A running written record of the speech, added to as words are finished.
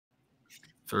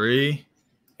3.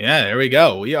 Yeah, there we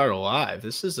go. We are live.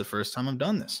 This is the first time I've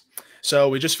done this. So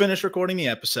we just finished recording the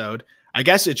episode. I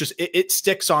guess it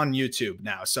sticks on YouTube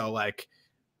now. So like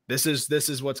this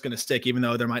is what's going to stick, even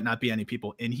though there might not be any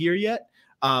people in here yet.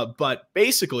 But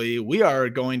basically, we are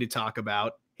going to talk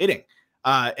about hitting.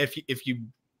 If you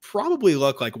probably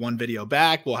look like one video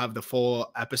back, we'll have the full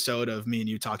episode of me and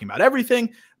you talking about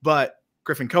everything. But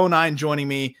Griffin Conine joining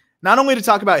me, not only to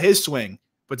talk about his swing,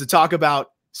 but to talk about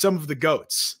some of the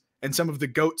GOATs and some of the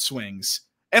GOAT swings,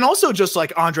 and also just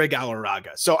like Andre Galarraga.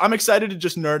 So I'm excited to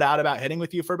just nerd out about hitting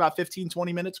with you for about 15,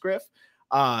 20 minutes, Griff.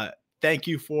 Thank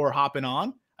you for hopping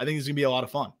on. I think it's going to be a lot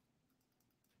of fun.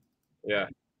 Yeah.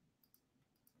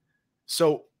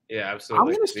 So yeah,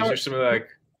 absolutely. These are some of the like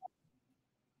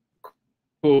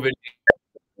cool videos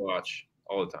to watch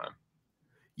all the time.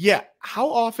 Yeah. How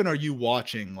often are you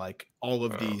watching like all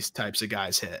of these types of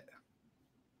guys hit?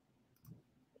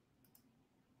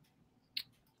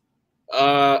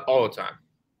 All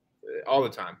the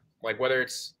time. Like whether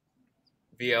it's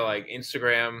via like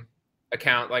Instagram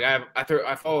account, like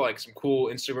I follow like some cool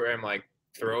Instagram like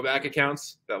throwback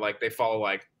accounts that like they follow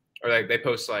like, or like they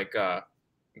post like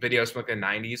videos from like the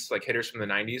 90s, like hitters from the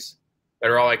 90s that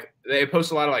are all like, they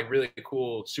post a lot of like really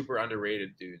cool, super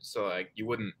underrated dudes. So like you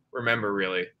wouldn't remember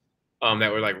really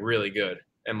that were like really good.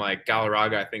 And like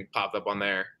Galarraga, I think popped up on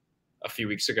there a few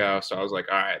weeks ago. So I was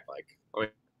like, all right, like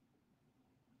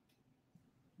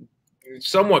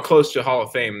somewhat close to Hall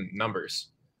of Fame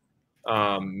numbers.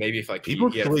 Maybe if like he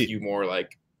had a few more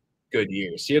like good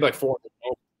years. He had like 400.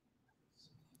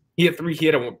 He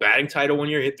had a batting title one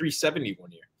year. He hit 370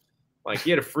 one year. Like he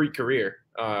had a free career.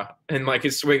 And like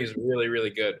his swing is really, really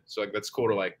good. So like that's cool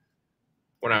to like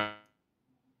when I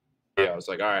was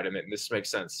like, all right, I mean, this makes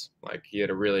sense. Like he had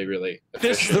a really, really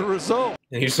this is the result.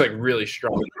 And he's like really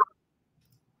strong.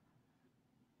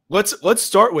 Let's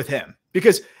start with him,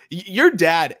 because your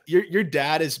dad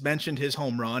has mentioned his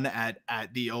home run at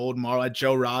the old Marlins,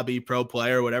 Joe Robbie Pro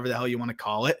Player, whatever the hell you want to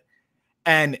call it.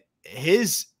 And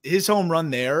his home run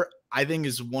there, I think,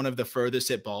 is one of the furthest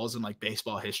hit balls in like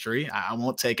baseball history. I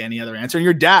won't take any other answer. And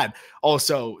your dad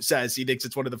also says he thinks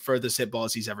it's one of the furthest hit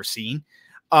balls he's ever seen.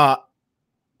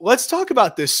 Let's talk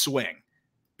about this swing,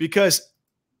 because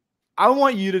I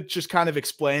want you to just kind of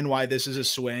explain why this is a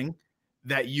swing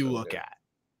that you look at.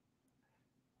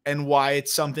 And why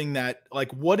it's something that,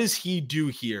 like, what does he do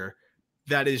here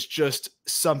that is just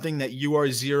something that you are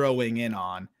zeroing in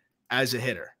on as a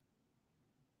hitter?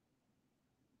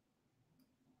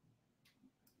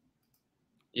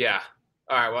 Yeah.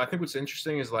 All right. Well, I think what's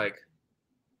interesting is like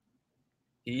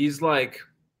he's like,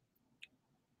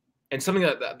 and something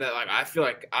that like I feel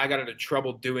like I got into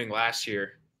trouble doing last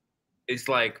year is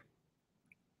like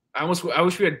I wish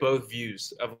we had both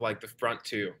views of like the front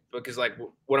too, because like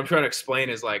what I'm trying to explain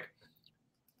is like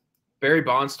Barry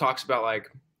Bonds talks about like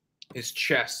his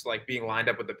chest like being lined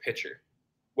up with the pitcher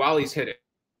while he's hitting.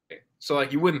 So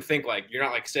like you wouldn't think like you're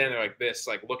not like standing there like this,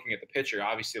 like looking at the pitcher.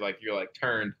 Obviously, like you're like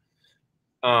turned.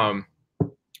 But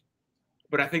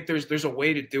I think there's a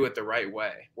way to do it the right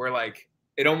way where like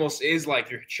it almost is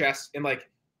like your chest and like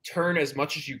turn as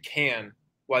much as you can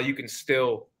while you can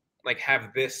still like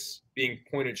have this being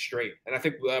pointed straight. And I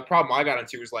think the problem I got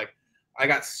into was like I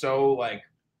got so like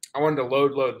I wanted to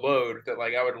load that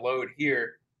like I would load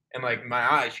here and like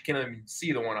my eyes, you can't even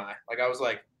see the one eye. Like I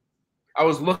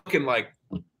was looking like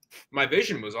my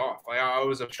vision was off. Like I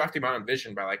was obstructing my own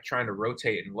vision by like trying to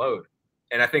rotate and load.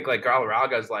 And I think like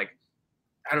Galarraga is like,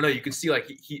 I don't know, you can see like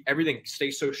he everything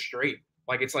stays so straight.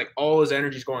 Like it's like all his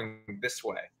energy is going this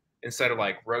way instead of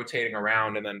like rotating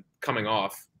around and then coming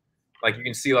off. Like you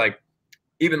can see like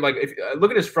even like if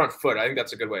look at his front foot. I think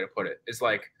that's a good way to put it. It's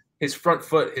like his front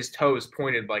foot, his toes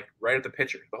pointed like right at the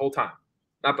pitcher the whole time.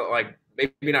 Not that like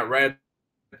maybe not right at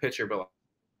the pitcher, but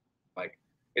like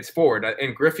it's forward.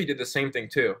 And Griffey did the same thing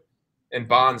too, and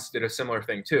Bonds did a similar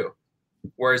thing too.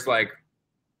 Whereas like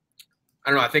I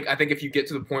don't know. I think if you get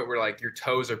to the point where like your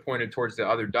toes are pointed towards the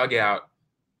other dugout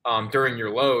during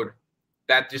your load,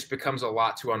 that just becomes a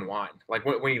lot to unwind. Like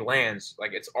when he lands,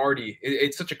 like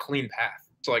it's such a clean path.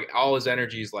 So like all his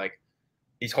energy is like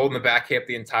he's holding the back hip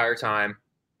the entire time,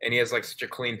 and he has like such a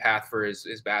clean path for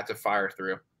his bat to fire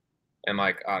through. And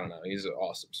like I don't know, he's an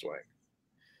awesome swing.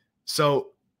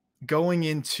 So going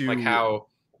into like how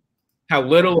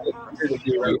little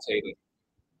he rotated.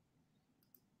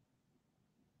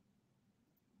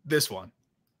 This one.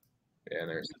 Yeah, and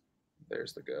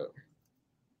there's the GOAT.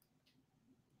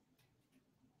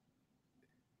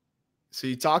 So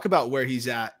you talk about where he's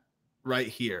at right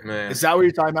here. Man. Is that what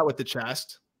you're talking about with the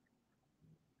chest?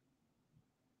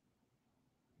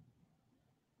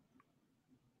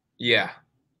 Yeah.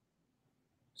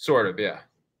 Sort of, yeah.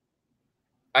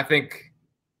 I think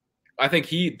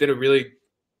he did a really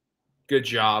good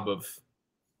job of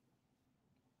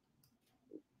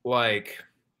like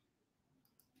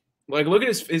look at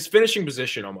his finishing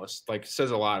position almost like says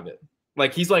a lot of it.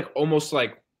 Like he's like almost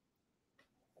like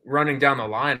running down the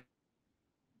line,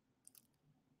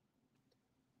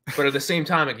 but at the same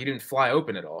time, like he didn't fly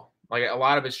open at all. Like a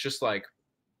lot of it's just like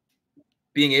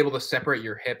being able to separate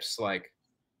your hips, like,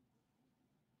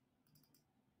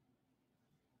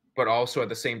 but also at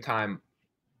the same time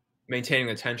maintaining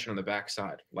the tension on the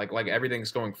backside. Like everything's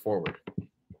going forward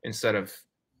instead of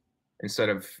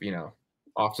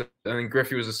off. I mean,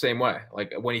 Griffey was the same way.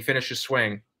 Like when he finished his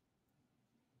swing,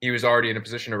 he was already in a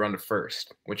position to run to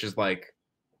first, which is like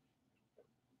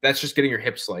that's just getting your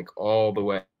hips like all the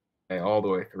way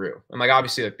through. And like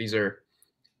obviously, like these are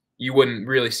you wouldn't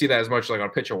really see that as much like on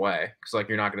a pitch away because like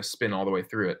you're not going to spin all the way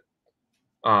through it,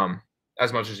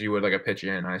 as much as you would like a pitch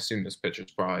in. I assume this pitch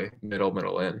is probably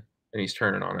middle in, and he's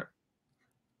turning on it.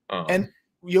 And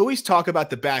we always talk about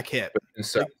the back hip.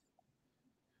 So, like,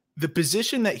 the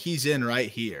position that he's in right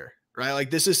here, right? Like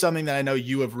this is something that I know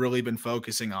you have really been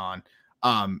focusing on.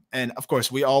 And of course,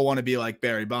 we all want to be like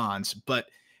Barry Bonds, but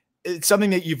it's something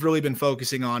that you've really been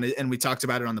focusing on, and we talked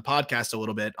about it on the podcast a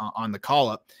little bit on the call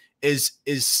up, is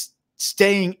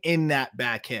staying in that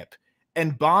back hip.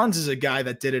 And Bonds is a guy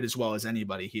that did it as well as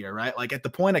anybody here, right? Like at the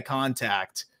point of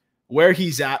contact, where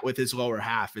he's at with his lower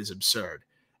half is absurd.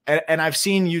 And I've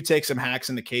seen you take some hacks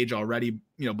in the cage already,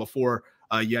 before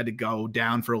you had to go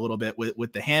down for a little bit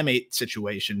with the hamate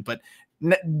situation. But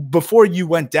before you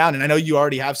went down, and I know you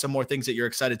already have some more things that you're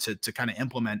excited to kind of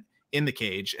implement in the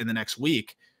cage in the next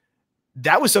week,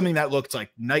 that was something that looked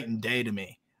like night and day to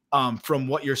me, from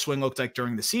what your swing looked like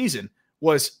during the season,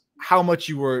 was how much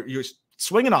you're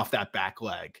swinging off that back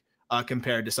leg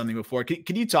compared to something before.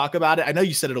 Can you talk about it? I know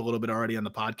you said it a little bit already on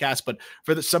the podcast, but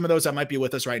for some of those that might be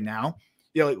with us right now,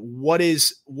 what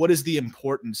is the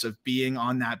importance of being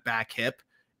on that back hip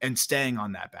and staying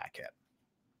on that back hip?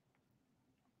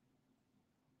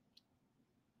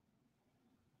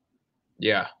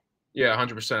 Yeah,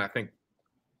 100%.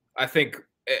 I think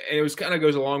it was kind of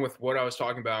goes along with what I was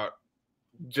talking about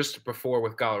just before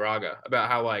with Galarraga about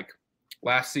how like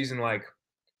last season, like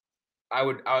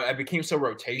I became so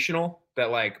rotational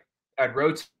that like I'd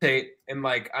rotate and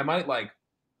like I might like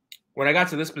when I got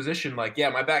to this position, like, yeah,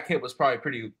 my back hip was probably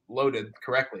pretty loaded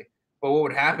correctly. But what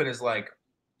would happen is like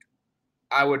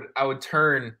I would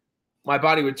turn my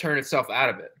body would turn itself out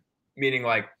of it. Meaning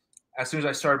like as soon as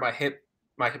I started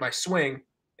my swing,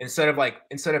 instead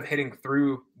of hitting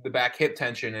through the back hip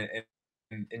tension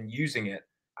and using it,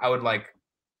 I would like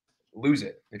lose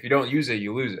it. If you don't use it,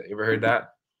 you lose it. You ever heard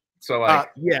that? So like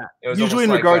yeah, it was usually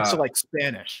in regards to like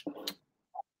Spanish.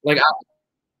 Like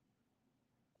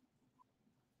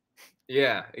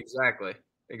yeah, exactly.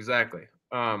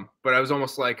 But I was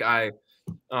almost like I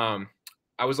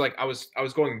was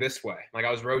going this way. Like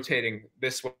I was rotating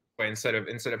this way instead of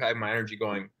having my energy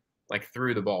going like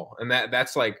through the ball. And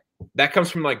that's like that comes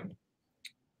from like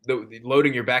the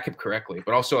loading your back hip correctly,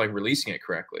 but also like releasing it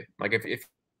correctly. Like if you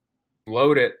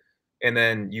load it and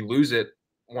then you lose it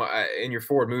in your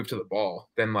forward move to the ball,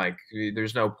 then like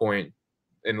there's no point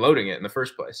in loading it in the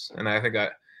first place. And I think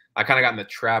I kind of got in the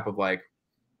trap of like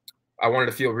I wanted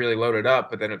to feel really loaded up,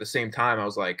 but then at the same time I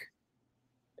was like,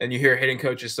 and you hear hitting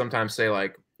coaches sometimes say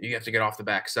like you have to get off the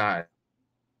backside,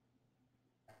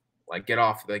 like get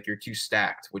off, like you're too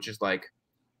stacked, which is like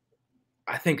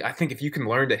I think if you can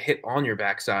learn to hit on your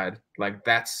backside, like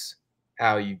that's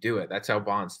how you do it. That's how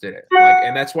Bonds did it. Like,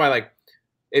 and that's why like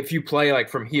if you play like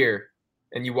from here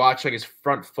and you watch like his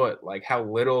front foot, like how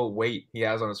little weight he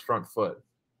has on his front foot,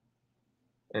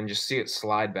 and just see it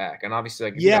slide back. And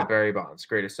obviously, like Barry Bonds,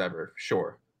 greatest ever, for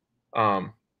sure.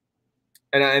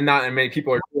 And not many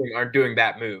people aren't doing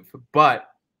that move,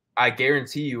 but I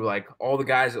guarantee you, like all the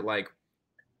guys that like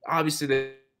obviously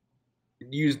they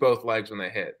use both legs when they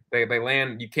hit. They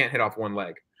land. You can't hit off one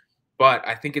leg, but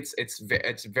I think it's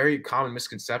a very common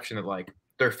misconception that like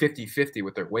they're 50-50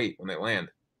 with their weight when they land.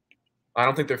 I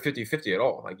don't think they're 50-50 at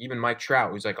all. Like even Mike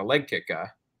Trout, who's like a leg kick guy,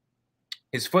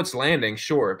 his foot's landing,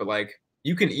 sure, but like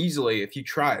you can easily, if you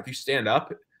stand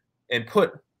up and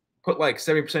put like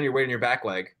 70% of your weight in your back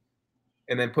leg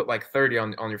and then put like 30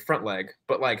 on your front leg,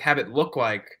 but like have it look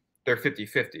like they're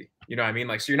 50-50. You know what I mean?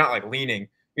 Like, so you're not leaning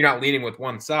with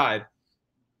one side.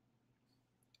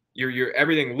 You're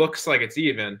everything looks like it's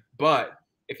even, but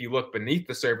if you look beneath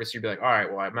the surface, you'd be like, all right,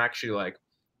 well, I'm actually like,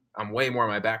 I'm way more on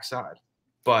my backside.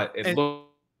 But it looks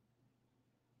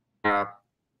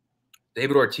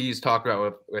David Ortiz talked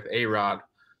about with A-Rod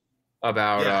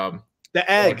about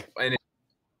the egg.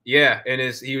 Yeah, and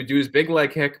he would do his big leg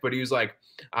kick, but he was like,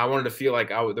 I wanted to feel like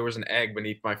there was an egg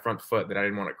beneath my front foot that I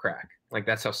didn't want to crack. Like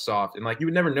that's how soft, and like you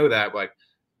would never know that. But, like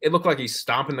it looked like he's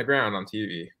stomping the ground on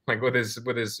TV, like with his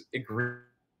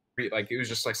like it was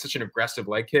just like such an aggressive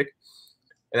leg kick,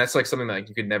 and that's like something that like,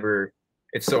 you could never.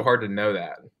 It's so hard to know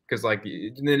that because like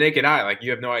in the naked eye, like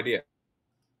you have no idea.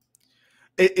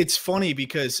 It's funny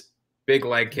because big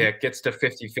leg kick gets to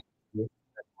 50-50.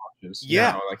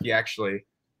 Yeah, like he actually.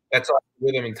 That's like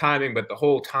rhythm and timing, but the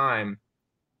whole time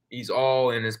he's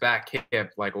all in his back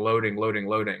hip, like loading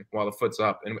while the foot's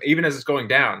up. And even as it's going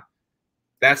down,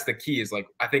 that's the key is like,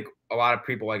 I think a lot of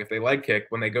people, like if they leg kick,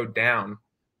 when they go down,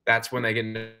 that's when they get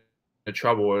into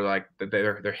trouble or like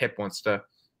their hip wants to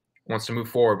move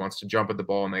forward, wants to jump at the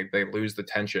ball and they lose the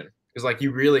tension. Cause like,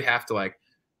 you really have to like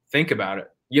think about it.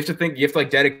 You have to like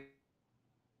dedicate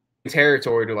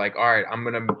territory to like, all right, I'm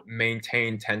going to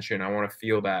maintain tension. I want to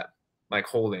feel that. Like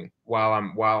holding while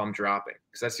I'm dropping,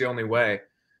 because that's the only way.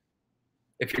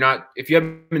 If you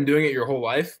haven't been doing it your whole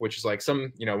life, which is like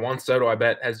Juan Soto, I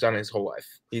bet has done it his whole life.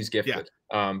 He's gifted.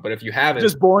 Yeah. But if you haven't,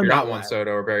 you're not Juan Soto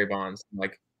or Barry Bonds.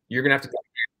 Like you're gonna have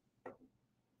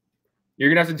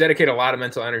to dedicate a lot of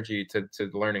mental energy to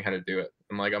learning how to do it.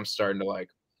 And like I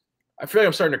feel like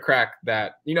I'm starting to crack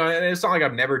that. And it's not like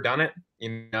I've never done it.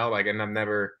 And I've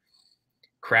never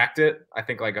cracked it. I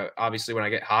think like obviously when I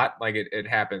get hot, like it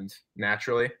happened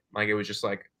naturally. Like it was just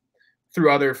like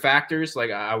through other factors, like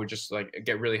I would just like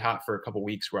get really hot for a couple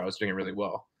weeks where I was doing it really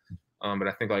well. But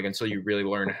I think like until you really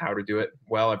learn how to do it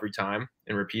well every time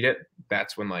and repeat it,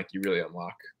 that's when like you really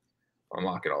unlock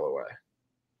it all the way.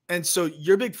 And so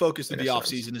your big focus in the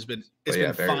offseason has been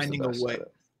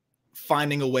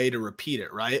finding a way to repeat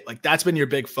it, right? Like that's been your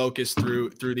big focus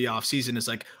through the offseason is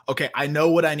like, okay, I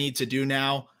know what I need to do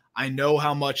now. I know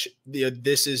how much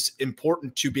this is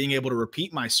important to being able to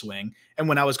repeat my swing. And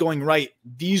when I was going right,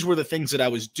 these were the things that I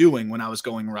was doing when I was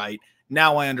going right.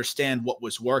 Now I understand what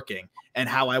was working and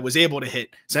how I was able to hit,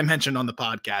 as I mentioned on the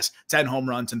podcast, 10 home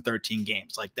runs in 13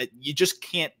 games. Like that, you just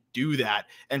can't do that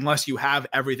unless you have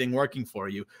everything working for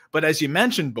you. But as you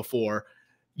mentioned before,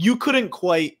 you couldn't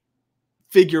quite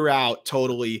figure out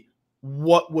totally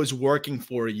what was working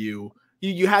for you.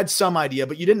 You had some idea,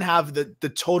 but you didn't have the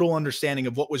total understanding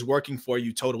of what was working for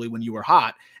you totally when you were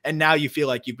hot. And now you feel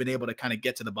like you've been able to kind of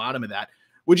get to the bottom of that.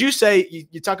 Would you say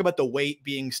you talk about the weight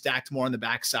being stacked more on the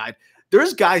backside?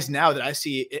 There's guys now that I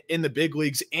see in the big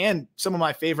leagues and some of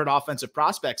my favorite offensive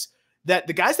prospects that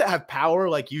the guys that have power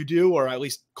like you do, or at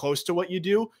least close to what you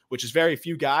do, which is very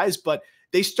few guys, but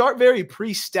they start very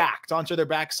pre-stacked onto their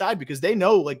backside because they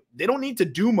know like they don't need to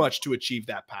do much to achieve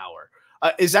that power.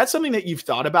 Is that something that you've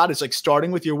thought about? Is like starting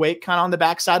with your weight kind of on the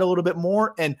backside a little bit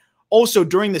more? And also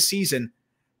during the season,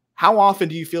 how often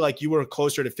do you feel like you were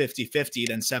closer to 50-50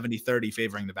 than 70-30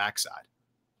 favoring the backside?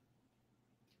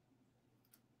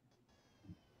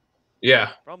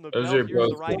 Yeah, those are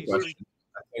both good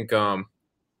questions.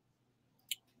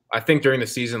 I think during the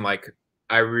season, like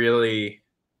I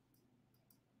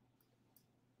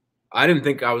didn't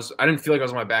feel like I was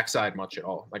on my backside much at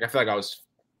all. Like I feel like I was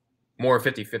more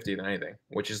 50-50 than anything,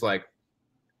 which is like,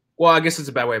 well, I guess it's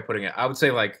a bad way of putting it. I would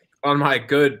say like on my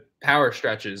good power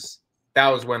stretches, that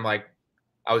was when like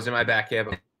I was in my back hip,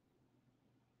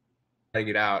 getting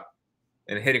it out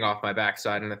and hitting off my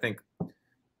backside. And I think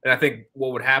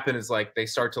what would happen is like they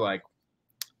start to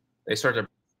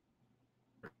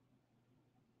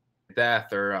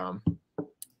death or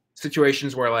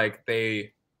situations where like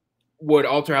they would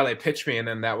alter how they pitch me, and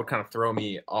then that would kind of throw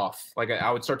me off. Like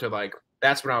I would start to like,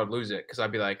 that's when I would lose it, because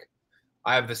I'd be like,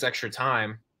 I have this extra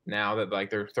time now that like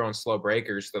they're throwing slow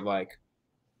breakers that like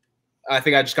I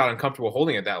think I just got uncomfortable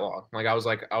holding it that long. Like I was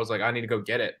like I need to go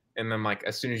get it, and then like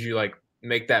as soon as you like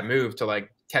make that move to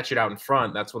like catch it out in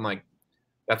front, that's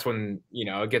when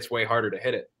it gets way harder to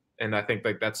hit it. And I think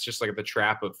like that's just like the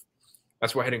trap of,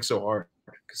 that's why hitting so hard,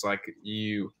 because like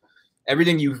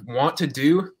everything you want to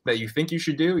do that you think you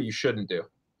should do, you shouldn't do.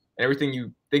 And everything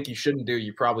you think you shouldn't do,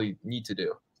 you probably need to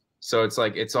do. So it's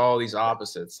like, it's all these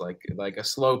opposites. Like a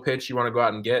slow pitch you want to go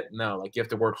out and get, no, like you have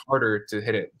to work harder to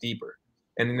hit it deeper.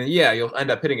 And then, yeah, you'll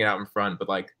end up hitting it out in front, but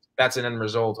like that's an end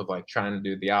result of like trying to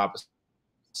do the opposite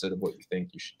of what you think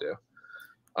you should do.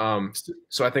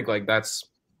 So I think like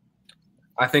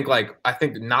I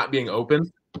think not being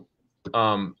open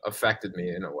affected me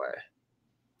in a way.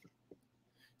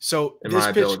 So in my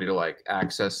ability to like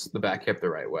access the back hip the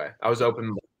right way. I was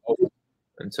open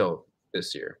until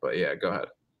this year, but yeah, go ahead.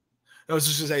 I was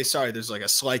just gonna say, sorry, there's like a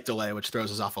slight delay, which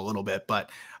throws us off a little bit, but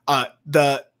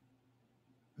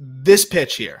this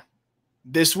pitch here,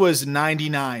 this was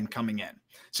 99 coming in.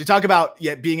 So you talk about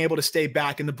being able to stay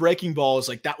back, and the breaking balls,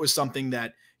 like that was something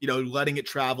that letting it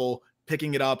travel,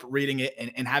 picking it up, reading it,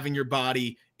 and having your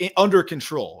body under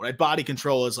control, right? Body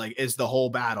control is the whole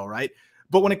battle, right?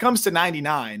 But when it comes to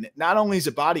 99, not only is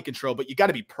it body control, but you got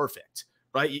to be perfect,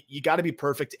 right? You got to be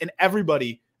perfect. And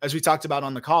everybody, as we talked about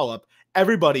on the call up,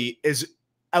 everybody is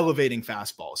elevating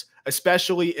fastballs,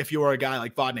 especially if you are a guy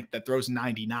like Vodnik that throws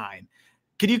 99.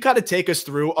 Can you kind of take us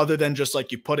through, other than just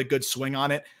like you put a good swing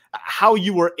on it, how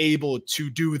you were able to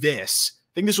do this?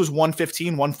 I think this was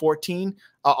 115, 114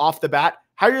 off the bat.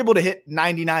 How you're able to hit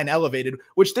 99 elevated,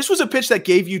 which this was a pitch that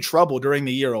gave you trouble during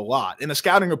the year a lot. And the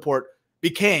scouting report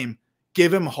became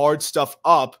give him hard stuff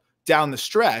up down the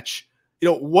stretch.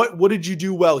 What did you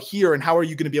do well here, and how are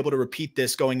you going to be able to repeat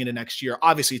this going into next year?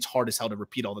 Obviously, it's hard as hell to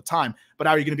repeat all the time, but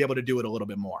how are you going to be able to do it a little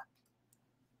bit more?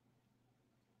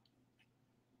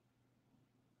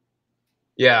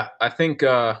 Yeah, I think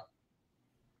what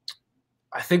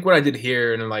I did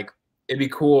here, and like it'd be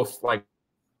cool if, like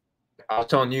I was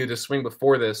telling you, the swing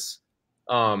before this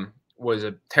was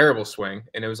a terrible swing,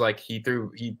 and it was like he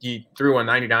threw a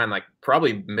 99, like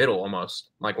probably middle almost,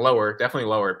 like lower, definitely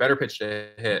lower, better pitch to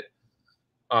hit.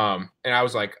 And I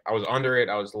was under it,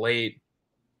 I was late.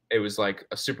 It was like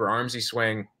a super armsy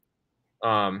swing.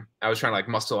 I was trying to like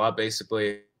muscle up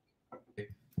basically.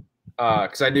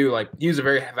 Because I knew like he was a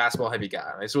very fastball heavy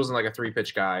guy. This wasn't like a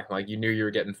 3-pitch guy. Like you knew you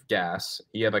were getting gas.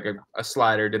 He had like a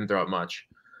slider, didn't throw it much.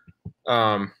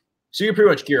 So you could pretty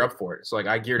much gear up for it. So like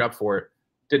I geared up for it,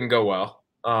 didn't go well.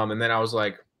 And then I was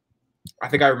like, I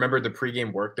think I remembered the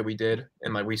pregame work that we did,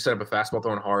 and like we set up a fastball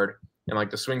throwing hard, and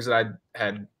like the swings that I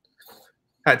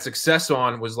had success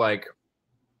on was like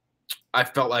I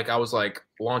felt like I was like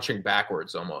launching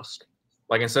backwards almost.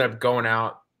 Like instead of going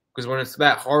out, because when it's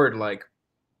that hard, like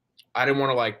I didn't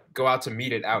want to like go out to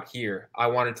meet it out here. I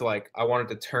wanted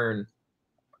to turn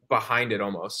behind it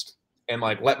almost and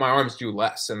like let my arms do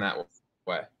less in that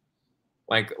way.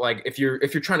 Like if you're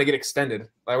trying to get extended,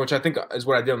 like, which I think is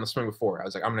what I did on the swing before. I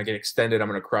was like, I'm gonna get extended, I'm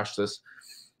gonna crush this,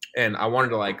 and I wanted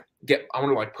to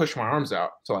push my arms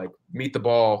out to like meet the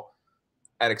ball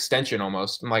at extension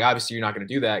almost. And like obviously you're not gonna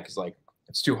do that because like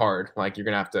it's too hard. Like you're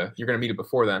gonna meet it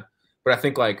before then. But I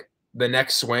think like the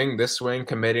next swing, this swing,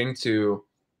 committing to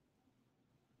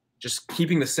just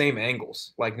keeping the same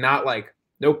angles, like not like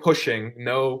no pushing,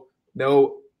 no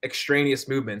extraneous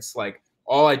movements. Like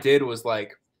all I did was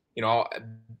like,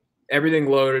 everything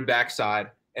loaded backside,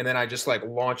 and then I just like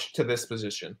launched to this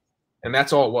position, and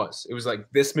that's all it was. It was like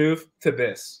this move to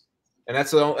this, and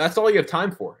that's all you have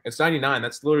time for. It's 99.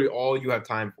 That's literally all you have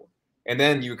time for, and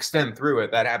then you extend through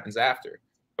it. That happens after,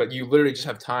 but you literally just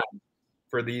have time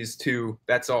for these two.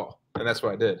 That's all, and that's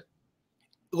what I did.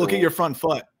 Look at your front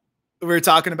foot. We were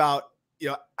talking about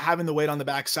having the weight on the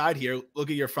backside here. Look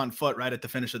at your front foot right at the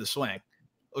finish of the swing.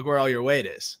 Look where all your weight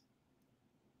is.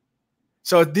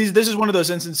 So this is one of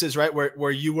those instances, right,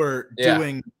 where you were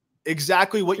doing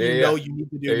exactly what you know you need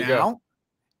to do now.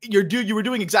 You were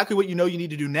doing exactly what you know you need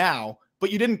to do now,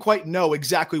 but you didn't quite know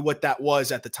exactly what that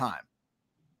was at the time.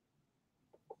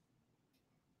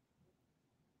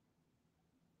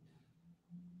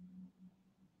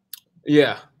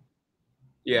 Yeah.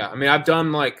 I mean,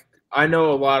 I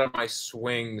know a lot of my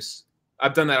swings.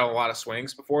 I've done that on a lot of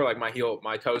swings before, like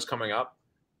my toes coming up.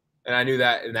 And I knew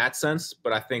that in that sense,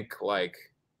 but I think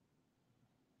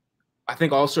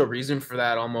also a reason for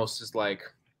that almost is like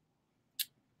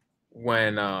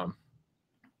when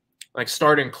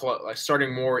starting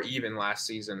more even last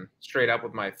season, straight up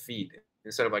with my feet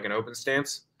instead of like an open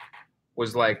stance,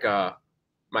 was like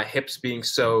my hips being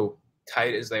so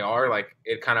tight as they are. Like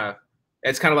it's kind of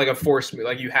like a force.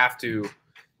 Like you have to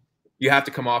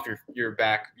come off your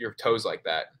back, your toes like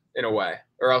that in a way,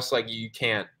 or else like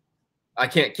I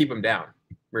can't keep him down,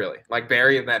 really. Like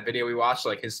Barry in that video we watched,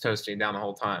 like his toes stayed down the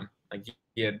whole time. Like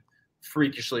he had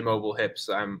freakishly mobile hips,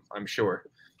 I'm sure,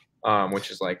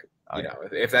 which is like,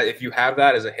 if you have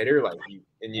that as a hitter, like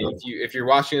if you're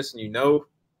watching this and you know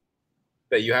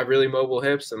that you have really mobile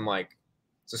hips, and like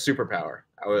it's a superpower.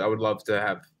 I would love to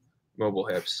have mobile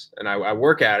hips, and I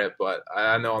work at it, but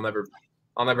I know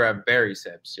I'll never have Barry's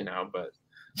hips, but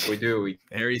we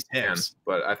Barry's hips.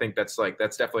 But I think that's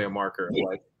definitely a marker of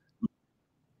like.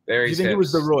 Do you think it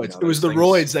was the roids? It was the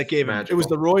roids that gave him. It was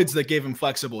the roids that gave him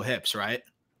flexible hips, right?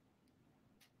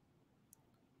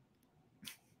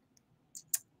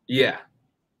 Yeah,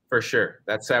 for sure.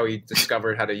 That's how he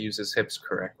discovered how to use his hips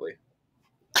correctly.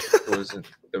 It wasn't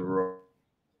the roids.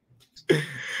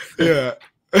 Yeah,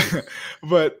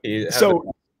 but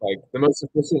so like the most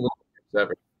efficient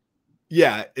ever.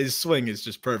 Yeah, his swing is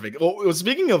just perfect. Well,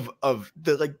 speaking of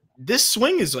the like, this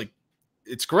swing is like,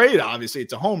 it's great. Obviously,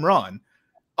 it's a home run.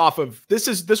 Off of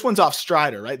this one's off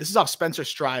Strider, right? This is off Spencer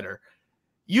Strider.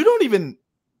 you don't even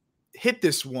hit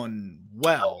this one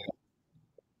well.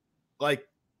 Like,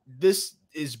 this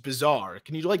is bizarre.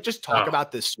 Can you like just talk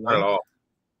about this swing? Not at all.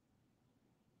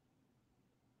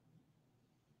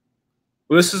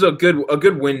 Well, this is a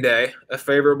good wind day, a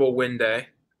favorable wind day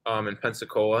in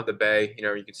Pensacola, the bay,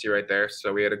 you can see right there.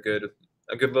 So we had a good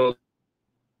little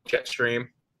jet stream.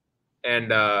 And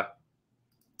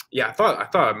yeah, I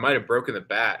thought I might have broken the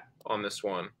bat on this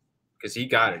one because he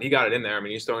got it. He got it in there. I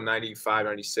mean, he's throwing 95,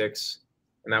 96.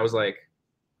 And that was like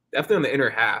definitely on the inner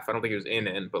half. I don't think it was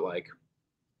in, but like,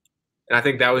 and I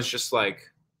think that was just like,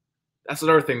 that's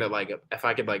another thing that like, if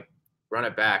I could like run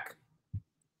it back,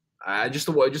 I just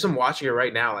I'm watching it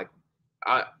right now. Like,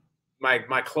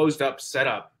 my closed up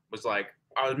setup was like,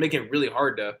 I was making it really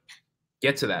hard to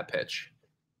get to that pitch.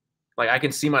 Like, I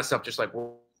can see myself just like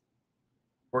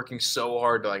working so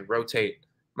hard to like rotate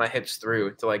my hips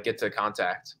through to like get to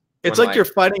contact. It's like you're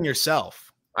fighting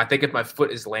yourself. I think if my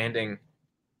foot is landing,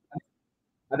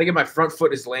 I think if my front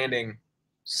foot is landing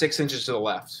 6 inches to the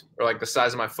left, or like the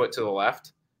size of my foot to the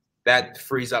left, that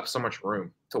frees up so much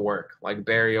room to work. Like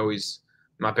Barry always,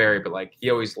 not Barry, but like he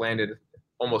always landed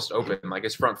almost open. Like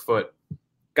his front foot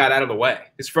got out of the way.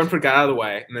 His front foot got out of the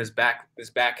way, and his back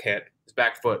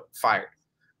foot fired.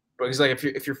 But he's like,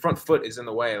 if your front foot is in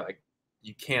the way, like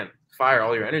you can't fire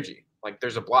all your energy. Like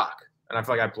there's a block, and I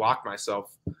feel like I blocked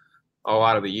myself a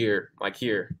lot of the year. Like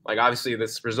here, like obviously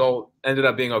this result ended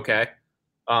up being okay,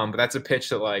 but that's a pitch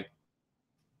that like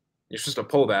you're supposed to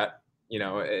pull that.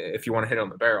 If you want to hit it on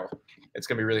the barrel, it's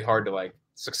gonna be really hard to like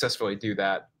successfully do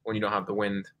that when you don't have the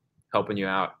wind helping you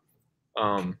out.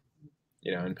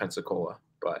 In Pensacola,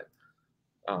 but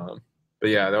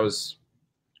yeah, those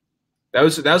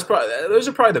are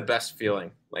probably the best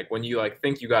feeling. Like when you like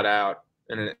think you got out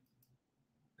and it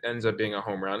ends up being a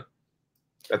home run.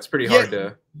 That's pretty hard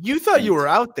to. You thought you were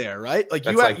out there, right? Like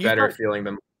that's better feeling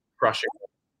than crushing.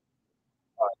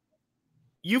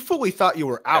 You fully thought you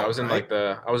were out. Yeah,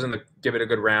 I was in the give it a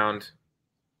good round.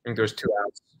 I think there was 2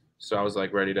 outs, so I was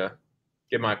like ready to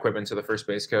give my equipment to the first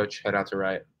base coach, head out to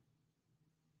right.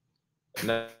 And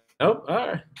then, all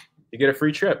right, you get a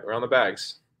free trip around the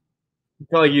bags. You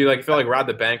feel like robbed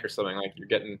the bank or something. Like you're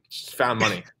getting just found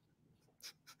money.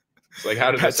 It's like,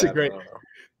 how did this happen?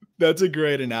 That's a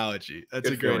great analogy. That's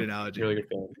good a great feeling. analogy. Really good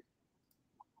feeling.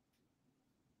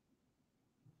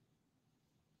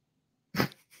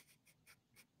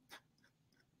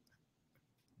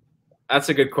 That's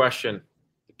a good question.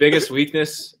 Biggest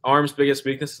weakness, Arm's biggest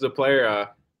weakness as a player,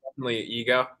 definitely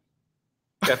ego.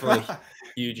 Definitely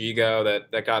huge ego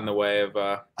that got in the way of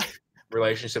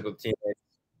relationship with teammates.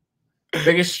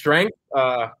 Biggest strength,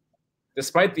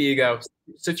 despite the ego,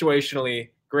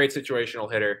 great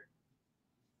situational hitter.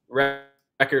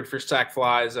 Record for sac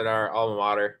flies at our alma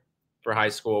mater for high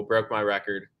school, broke my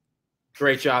record.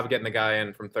 Great job getting the guy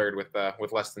in from third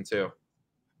with less than 2.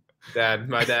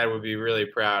 My dad would be really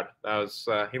proud. That was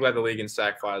he led the league in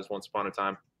sac flies once upon a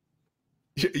time.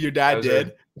 Your dad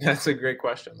did? That's a great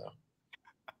question, though.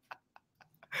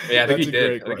 Yeah, I think he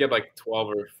did. I think he had like 12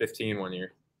 or 15 one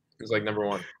year. He was like number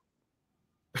 1.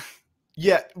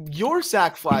 Yeah, your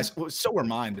sac flies. Well, so were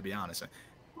mine, to be honest.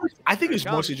 I think it was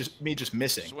mostly just me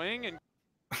missing. Swing and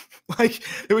like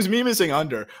it was me missing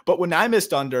under. But when I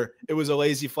missed under, it was a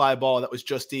lazy fly ball that was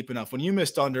just deep enough. When you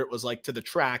missed under, it was like to the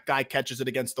track, guy catches it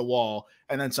against the wall,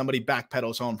 and then somebody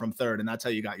backpedals home from third, and that's how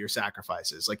you got your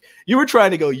sacrifices. Like you were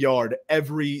trying to go yard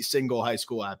every single high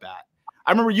school at bat.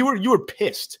 I remember you were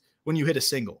pissed when you hit a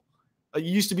single. You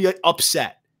used to be like,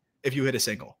 upset if you hit a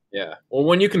single. Yeah. Well,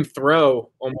 when you can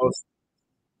throw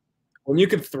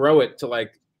it to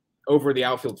like over the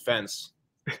outfield fence,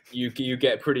 you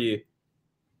get pretty.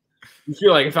 You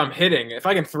feel like if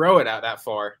I can throw it out that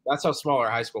far, that's how small our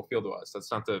high school field was.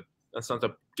 That's not to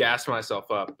gas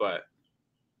myself up, but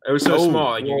it was so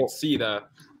small. Like you can see you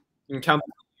can count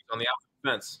on the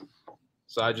outfield fence.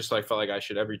 So I just like felt like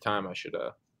every time I should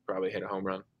probably hit a home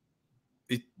run.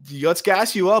 Let's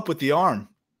gas you up with the arm.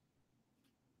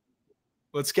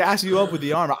 Let's gas you up with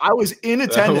the arm. I was in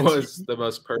attendance. That was the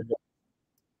most perfect.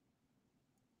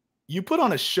 You put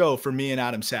on a show for me and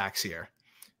Adam Sachs here.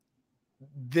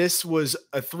 This was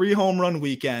a 3 home run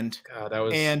weekend. God,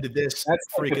 and this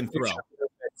freaking throw.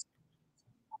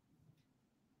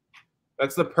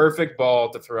 That's the perfect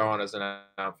ball to throw on as an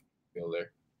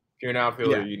outfielder. If you're an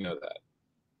outfielder, you know that.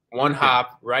 One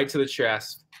hop right to the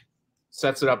chest,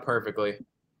 sets it up perfectly.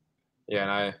 Yeah,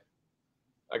 and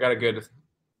I got a good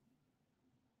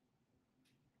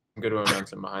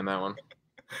momentum behind that one.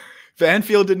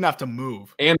 Vanfield didn't have to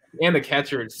move. And the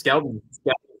catcher, Skelton.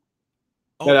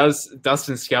 Oh. Yeah, that was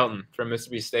Dustin Skelton from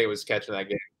Mississippi State was catching that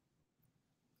game.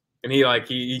 And he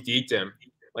deked him.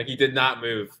 Like he did not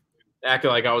move, acting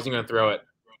like I wasn't gonna throw it,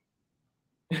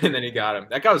 and then he got him.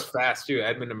 That guy was fast too,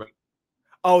 Edmund.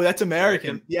 Oh, that's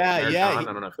American. Yeah, yeah. I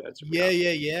don't know if that's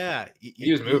Yeah.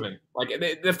 He was moving. Like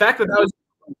the fact that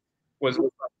was like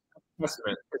a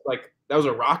testament. It's like that was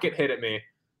a rocket hit at me.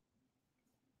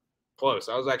 Close.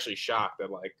 I was actually shocked that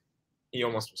like he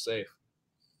almost was safe.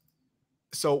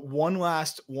 So one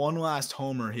last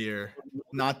homer here.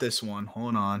 Not this one.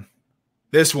 Hold on.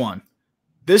 This one.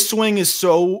 This swing is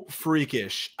so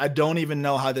freakish. I don't even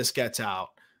know how this gets out.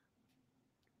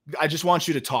 I just want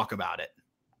you to talk about it.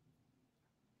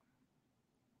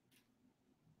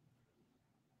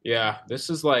 Yeah,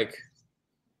 this is like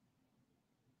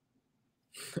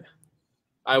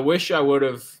I wish I would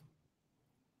have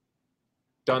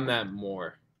done that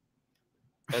more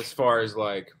as far as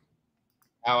like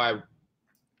how I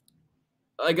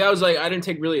was like I didn't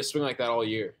take really a swing like that all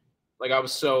year. Like I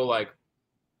was so like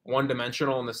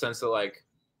one-dimensional in the sense that like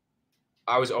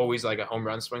I was always like a home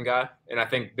run swing guy, and I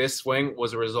think this swing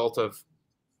was a result of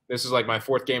this is like my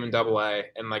 4th game in Double-A,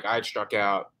 and like I had struck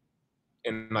out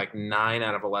in like 9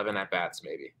 out of 11 at bats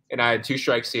maybe, and I had 2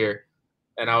 strikes here,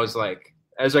 and I was like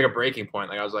it was like a breaking point.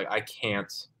 Like I was like I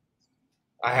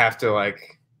have to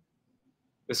like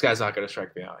this guy's not going to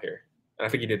strike me out here, and I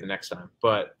think he did the next time,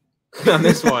 but on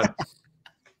this one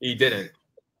he didn't.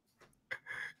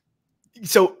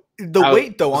 So the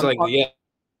weight though,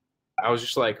 I was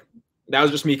just like that was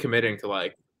just me committing to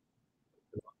like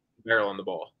barrel on the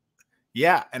ball.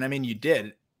 Yeah, and I mean you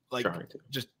did like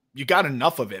just you got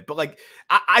enough of it, but like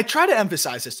I try to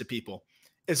emphasize this to people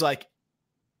is like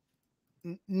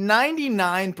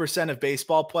 99% of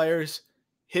baseball players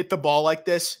hit the ball like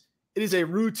this. It is a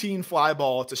routine fly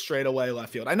ball to straightaway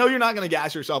left field. I know you're not going to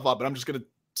gas yourself up, but I'm just going to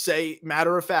say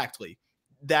matter of factly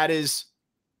that is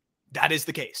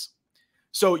the case.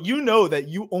 So you know that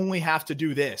you only have to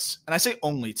do this. And I say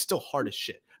only, it's still hard as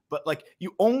shit. But like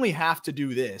you only have to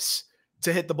do this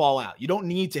to hit the ball out. You don't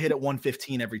need to hit it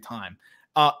 115 every time.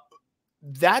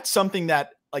 That's something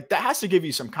that like that has to give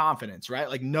you some confidence, right?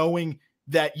 Like knowing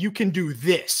that you can do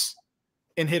this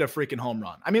and hit a freaking home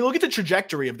run. I mean, look at the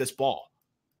trajectory of this ball.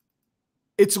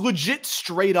 It's legit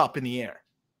straight up in the air.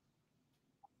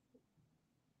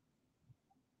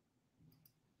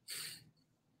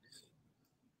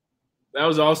 That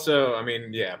was also, I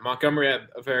mean, yeah, Montgomery had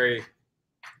a very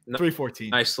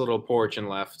 314. Nice little porch and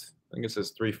left. I think it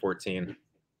says 314.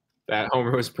 That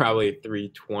homer was probably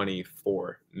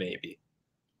 324, maybe.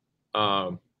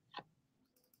 But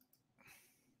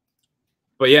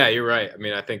yeah, you're right. I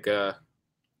mean, I think I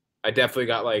definitely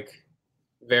got like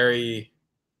very,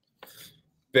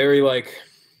 very like.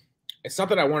 It's not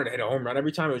that I wanted to hit a home run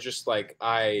every time. It was just like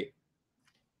I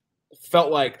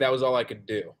felt like that was all I could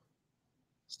do.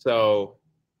 So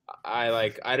by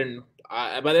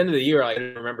the end of the year, I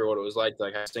didn't remember what it was like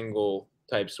a single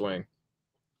type swing.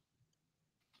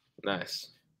 Nice.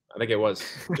 I think it was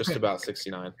just about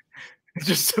 69.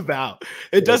 Just about.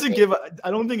 It doesn't give. I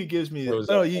don't think it gives me.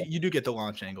 Oh, you do get the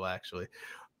launch angle actually.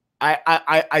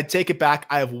 I take it back.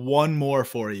 I have one more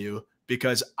for you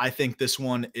because I think this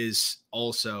one is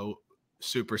also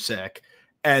super sick,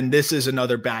 and this is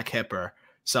another back hipper.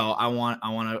 So I want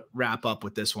to wrap up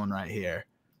with this one right here.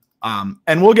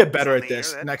 And we'll get better at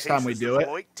this next time we do it.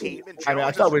 I mean,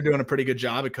 I thought we were doing a pretty good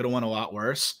job. It could have went a lot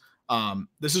worse.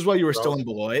 This is while you were still in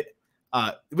Beloit.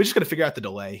 We're just going to figure out the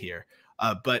delay here.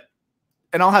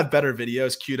 And I'll have better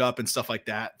videos queued up and stuff like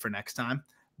that for next time.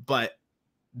 But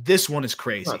this one is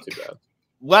crazy. Not too bad.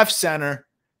 Left center,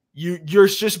 you're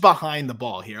just behind the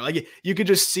ball here. Like you could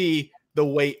just see the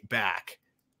weight back.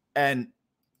 And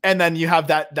then you have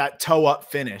that toe up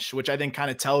finish, which I think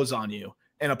kind of tells on you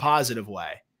in a positive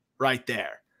way. Right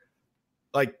there.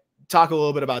 Like talk a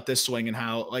little bit about this swing and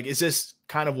how, like, is this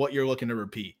kind of what you're looking to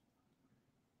repeat?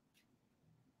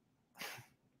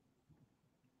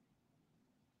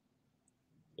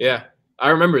 Yeah, I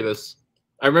remember this.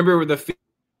 I remember the feel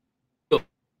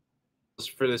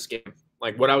for this game,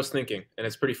 like what I was thinking, and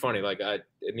it's pretty funny. Like I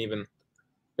didn't even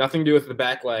nothing to do with the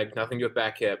back leg, nothing to do with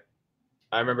back hip.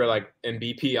 I remember like in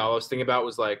BP, all I was thinking about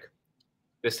was like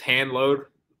this hand load.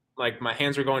 Like my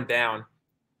hands were going down.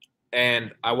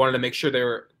 And I wanted to make sure they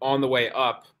were on the way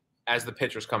up as the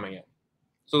pitch was coming in.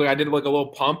 So like I did like a little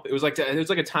pump. It was like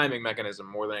a timing mechanism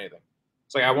more than anything.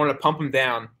 It's like I wanted to pump them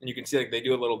down, and you can see like they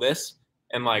do a little this.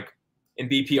 And like in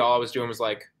BP, all I was doing was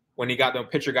like when the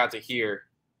pitcher got to here,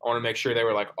 I want to make sure they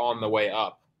were like on the way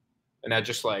up. And that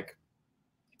just like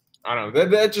I don't know.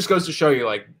 That just goes to show you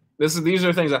like these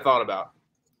are things I thought about,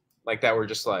 like that were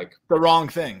just like the wrong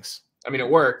things. I mean, it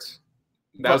worked.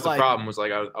 That was the problem. Was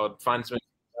like I would find something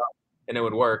and it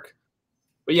would work.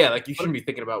 But yeah, like you shouldn't be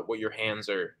thinking about what your hands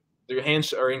are. Your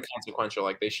hands are inconsequential.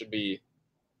 Like they should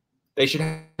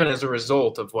happen as a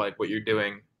result of like what you're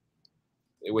doing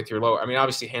with your lower. I mean,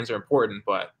 obviously hands are important,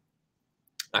 but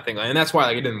I think, and that's why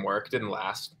like it didn't work. It didn't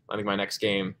last. I think my next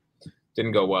game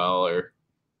didn't go well, or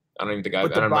I don't even think I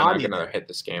don't might not get another hit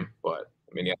this game. But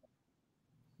I mean, yeah,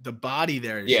 the body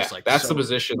there is yeah, just like that's the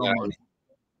position.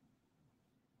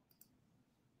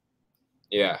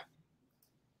 Yeah,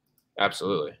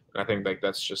 absolutely. I think like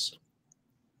that's just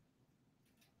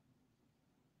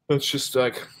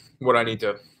like what I need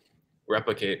to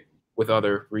replicate with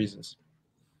other reasons.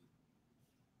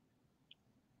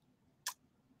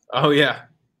 Oh yeah,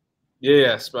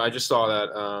 yes. But I just saw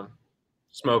that.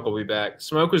 Smoke will be back.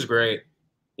 Smoke was great.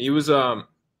 He's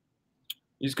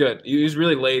good. He was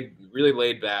really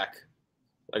laid back,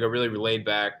 like a really laid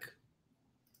back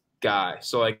guy.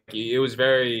 So like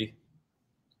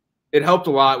it helped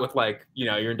a lot with like,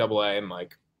 you're in double A and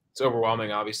like it's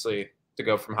overwhelming obviously to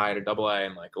go from high to double A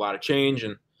and like a lot of change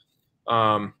and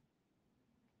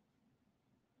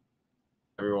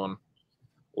everyone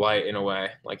light in a way.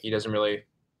 Like he's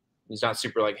not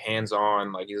super like hands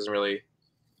on, like he doesn't really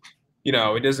he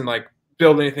doesn't like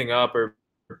build anything up or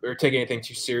take anything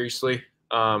too seriously.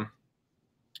 So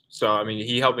I mean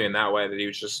he helped me in that way, that he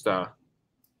was just kind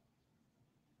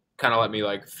of let me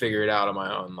like figure it out on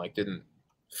my own, like didn't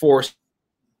force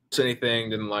anything,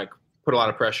 didn't like put a lot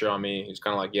of pressure on me. He's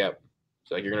kind of like, yep,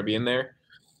 it's like you're gonna be in there.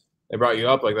 They brought you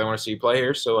up, like they want to see you play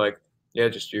here, so like yeah,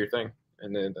 just do your thing.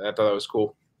 And then I thought that was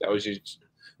cool. That was just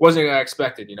wasn't what I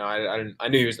expected. I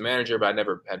knew he was the manager, but I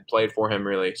never had played for him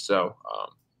really. So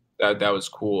that was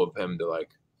cool of him to like.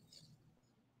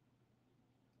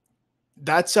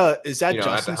 That's is that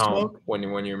Justin at the home Smoke?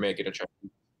 when you're making a trade?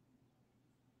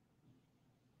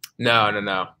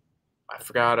 No. I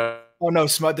forgot. Oh no,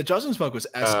 Smoke. The Justin Smoke was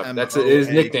SM. That's his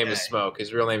nickname is Smoke.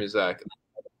 His real name is Zach.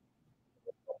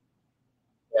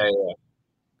 Yeah.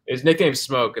 His nickname's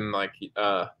Smoke, and like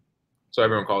so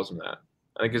everyone calls him that.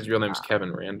 I think his real name is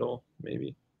Kevin Randall,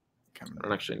 maybe. I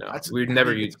don't actually know. We'd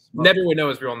never would know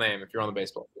his real name if you're on the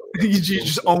baseball field. You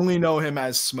just only know him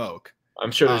as Smoke.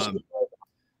 I'm sure there's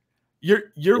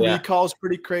your recall is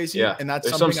pretty crazy, yeah. And that's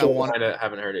there's something I want. I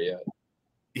haven't heard it yet.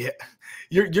 Yeah,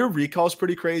 your recall is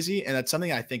pretty crazy, and that's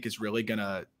something I think is really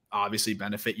gonna obviously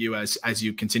benefit you as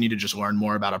you continue to just learn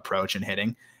more about approach and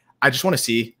hitting. I just want to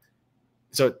see.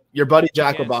 So your buddy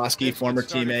Jack Lebowski, former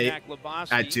teammate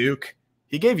at Duke,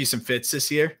 he gave you some fits this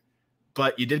year,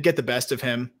 but you did get the best of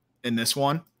him in this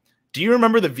one. Do you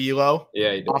remember the velo?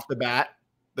 Yeah, he did. Off the bat,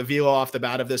 the velo off the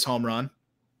bat of this home run.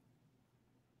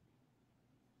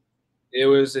 It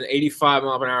was an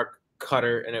 85-mile-an-hour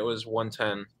cutter, and it was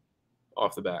 110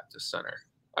 off the bat to center.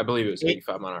 I believe it was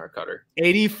 85-mile-an-hour cutter.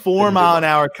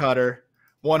 84-mile-an-hour cutter,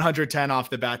 110 off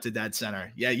the bat to dead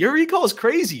center. Yeah, your recall is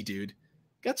crazy, dude.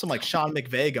 Got some like Sean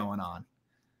McVay going on.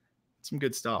 Some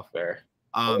good stuff. Fair.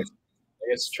 I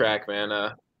guess track,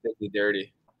 man. Be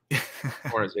dirty.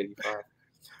 Corner's 85.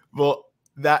 Well,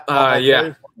 that.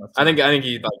 Yeah. I think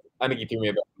he threw me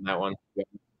a bit on that one. Yeah.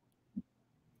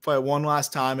 Play it one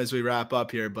last time as we wrap up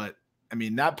here, but I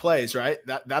mean that plays, right?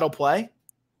 That'll play.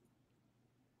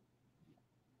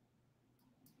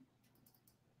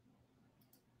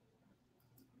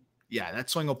 Yeah, that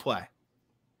swing will play.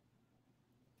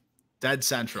 Dead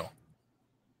central.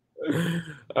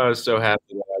 I was so happy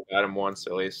that I got him once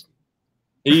at least.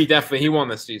 He won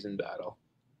the season battle.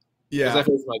 Yeah, because I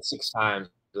faced him like 6 times.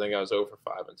 I think I was 0 for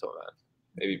 5 until then,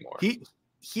 maybe more.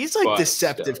 He's like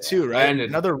deceptive still, too, right?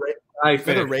 Another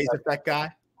raise effect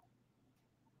guy.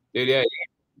 Dude, yeah.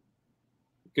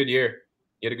 Good year.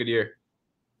 He had a good year.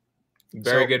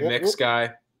 Very good mix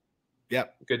guy.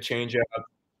 Yep. Good changeup,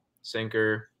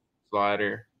 sinker,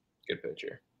 slider, good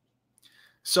pitcher.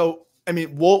 So, I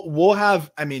mean, we'll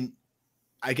have, I mean,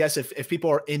 I guess if people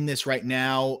are in this right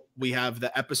now, we have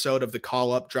the episode of the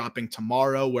call up dropping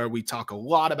tomorrow where we talk a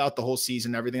lot about the whole season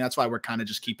and everything. That's why we're kind of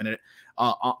just keeping it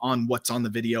on what's on the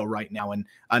video right now and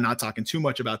not talking too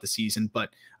much about the season.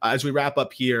 But as we wrap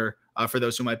up here, for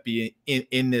those who might be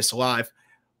in this live,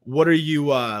 what are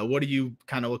you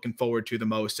kind of looking forward to the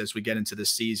most as we get into this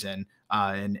season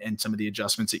and some of the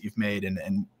adjustments that you've made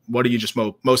and what are you just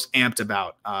most amped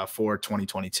about for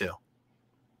 2022?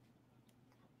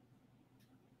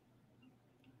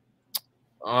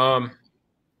 I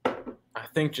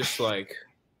think just to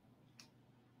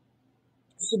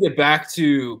get back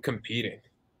to competing,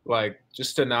 like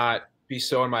just to not be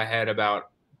so in my head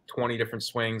about 20 different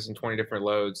swings and 20 different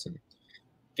loads and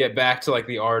get back to like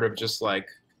the art of just like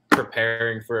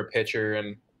preparing for a pitcher.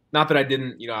 And not that I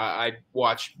didn't, I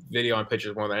watch video on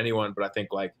pitchers more than anyone, but I think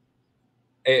like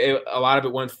a lot of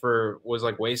it was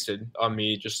like wasted on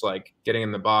me just like getting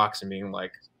in the box and being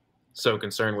like so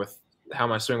concerned with how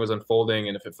my swing was unfolding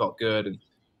and if it felt good. And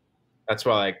that's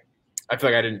why like I feel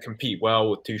like I didn't compete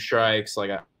well with 2 strikes.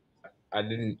 Like I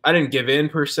didn't give in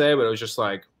per se, but it was just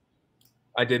like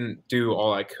I didn't do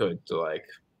all I could to like,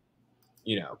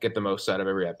 get the most out of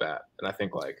every at bat. And I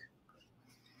think like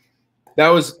that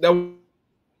was the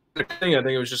thing. I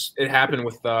think it happened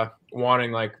with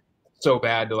wanting like so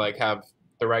bad to like have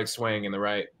the right swing and the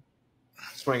right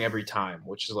swing every time,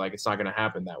 which is like it's not going to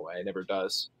happen that way. It never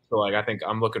does. So like I think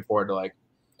I'm looking forward to like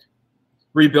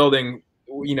rebuilding,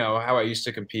 how I used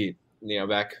to compete,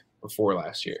 back before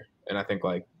last year. And I think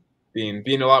like being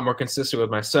a lot more consistent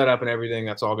with my setup and everything,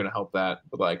 that's all going to help that.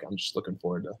 But like I'm just looking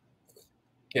forward to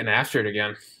getting after it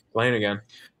again, playing again.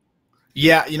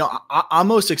 Yeah, I'm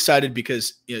most excited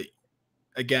because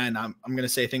again, I'm going to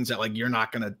say things that like you're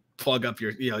not going to plug up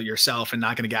yourself and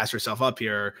not going to gas yourself up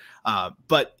here.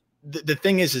 But the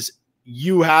thing is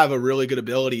you have a really good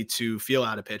ability to feel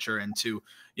out a pitcher and to,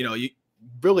 you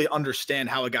really understand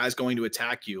how a guy's going to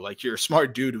attack you. Like you're a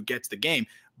smart dude who gets the game.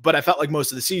 But I felt like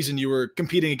most of the season you were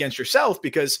competing against yourself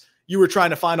because you were trying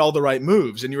to find all the right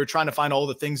moves and you were trying to find all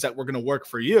the things that were going to work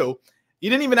for you. You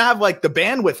didn't even have like the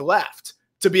bandwidth left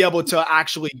to be able to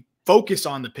actually focus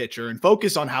on the pitcher and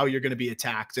focus on how you're going to be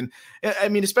attacked. And I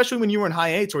mean, especially when you were in high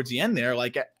A towards the end there,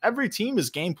 like every team is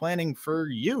game planning for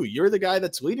you. You're the guy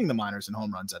that's leading the minors in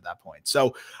home runs at that point.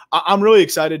 So I'm really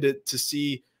excited to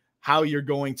see how you're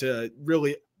going to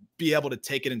really be able to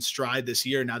take it in stride this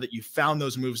year now that you've found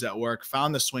those moves that work,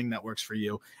 found the swing that works for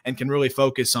you, and can really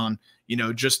focus on,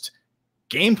 just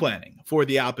game planning for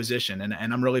the opposition. And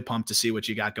I'm really pumped to see what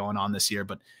you got going on this year.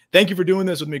 But thank you for doing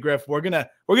this with me, Griff. We're gonna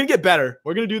get better.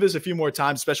 We're gonna do this a few more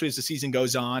times, especially as the season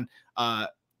goes on.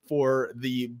 For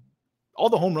all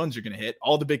the home runs you're gonna hit,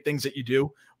 all the big things that you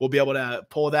do, we'll be able to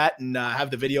pull that and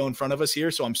have the video in front of us here.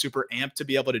 So I'm super amped to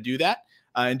be able to do that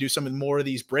and do some more of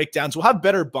these breakdowns. We'll have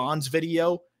better Bonds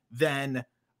video than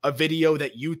a video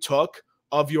that you took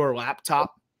of your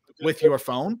laptop with your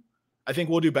phone. I think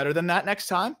we'll do better than that next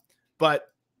time. But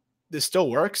this still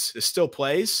works. This still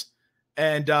plays.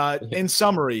 And in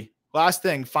summary, last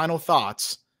thing, final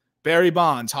thoughts. Barry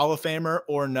Bonds, Hall of Famer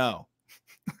or no?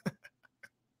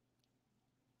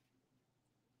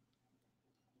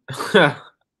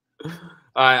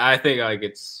 I think like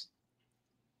it's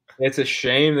a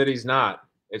shame that he's not.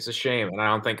 It's a shame, and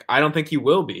I don't think he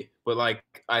will be. But like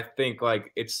I think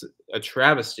like it's a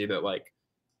travesty that like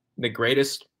the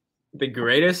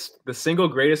single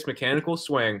greatest mechanical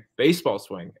swing, baseball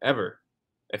swing ever,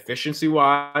 efficiency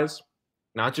wise,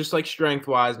 not just like strength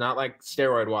wise, not like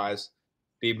steroid wise,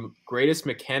 the greatest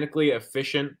mechanically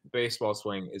efficient baseball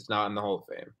swing is not in the Hall of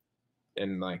Fame,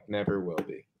 and like never will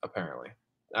be. Apparently,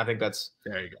 I think that's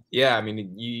there. You go. Yeah, I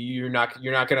mean you're not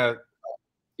gonna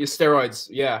steroids.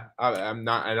 Yeah, I'm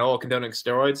not at all condoning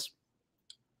steroids.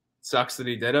 Sucks that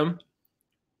he did them.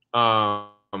 But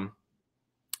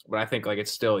I think like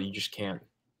it's still you can't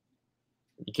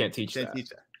teach that.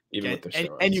 Even with the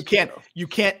steroids, and you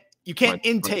can't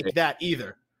intake that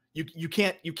either. You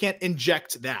can't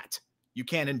inject that. You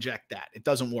can't inject that. It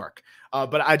doesn't work.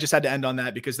 But I just had to end on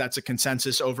that because that's a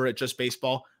consensus over at Just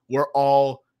Baseball. We're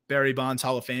all Barry Bonds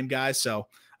Hall of Fame guys. So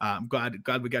I'm glad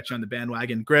we got you on the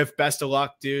bandwagon. Griff, best of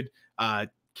luck, dude.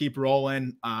 Keep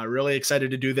rolling. Really excited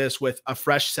to do this with a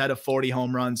fresh set of 40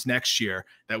 home runs next year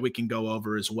that we can go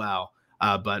over as well.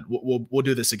 But we'll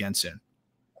do this again soon.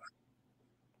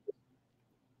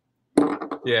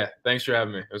 Yeah, thanks for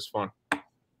having me. It was fun.